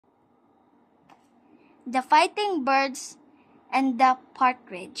The Fighting Birds and the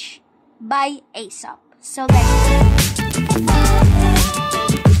Partridge by Aesop. So let's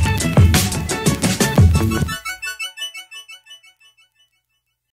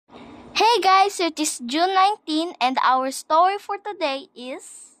Hey guys, it is June 19 and our story for today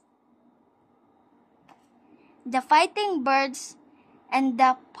is The Fighting Birds and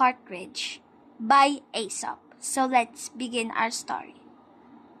the Partridge by Aesop. So let's begin our story.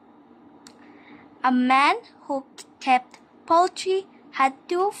 A man who kept poultry had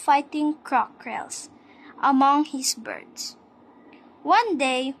two fighting cockerels among his birds. One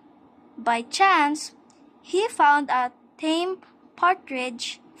day, by chance, he found a tame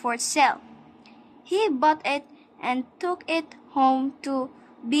partridge for sale. He bought it and took it home to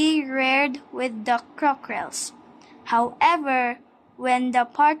be reared with the cockerels. However, when the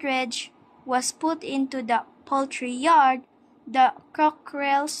partridge was put into the poultry yard, the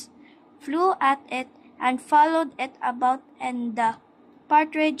cockerels flew at it and followed it about, and the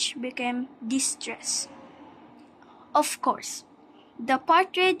partridge became distressed. Of course, the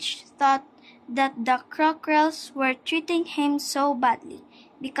partridge thought that the cockerels were treating him so badly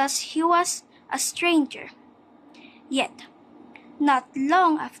because he was a stranger. Yet, not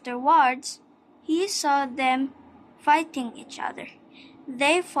long afterwards, he saw them fighting each other.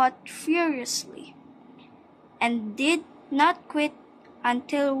 They fought furiously and did not quit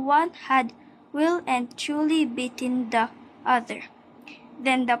until one had well and truly beaten the other.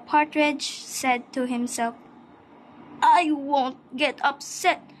 Then the partridge said to himself, "I won't get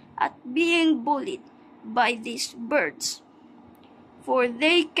upset at being bullied by these birds, for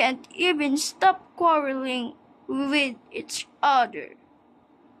they can't even stop quarreling with each other."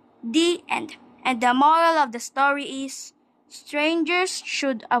 The end. And the moral of the story is, strangers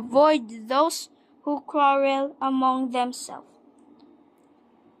should avoid those who quarrel among themselves.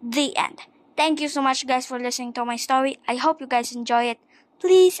 The end. Thank you so much guys for listening to my story. I hope you guys enjoy it.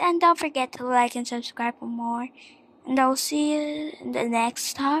 Please and don't forget to like and subscribe for more. And I'll see you in the next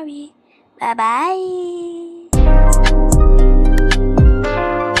story. Bye bye.